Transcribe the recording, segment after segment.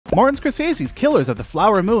Martin Scorsese's Killers of the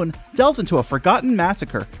Flower Moon delves into a forgotten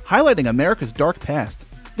massacre, highlighting America's dark past.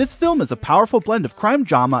 This film is a powerful blend of crime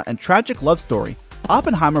drama and tragic love story.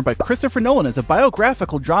 Oppenheimer by Christopher Nolan is a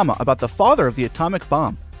biographical drama about the father of the atomic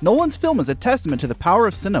bomb. Nolan's film is a testament to the power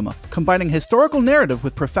of cinema, combining historical narrative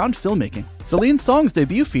with profound filmmaking. Celine Song's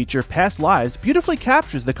debut feature, Past Lives, beautifully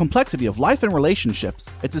captures the complexity of life and relationships.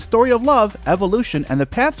 It's a story of love, evolution, and the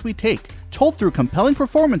paths we take, told through compelling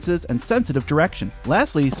performances and sensitive direction.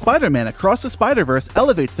 Lastly, Spider-Man Across the Spider-Verse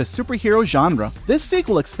elevates the superhero genre. This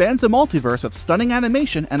sequel expands the multiverse with stunning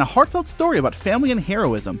animation and a heartfelt story about family and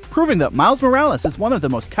heroism, proving that Miles Morales is one of the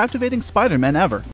most captivating Spider-Men ever.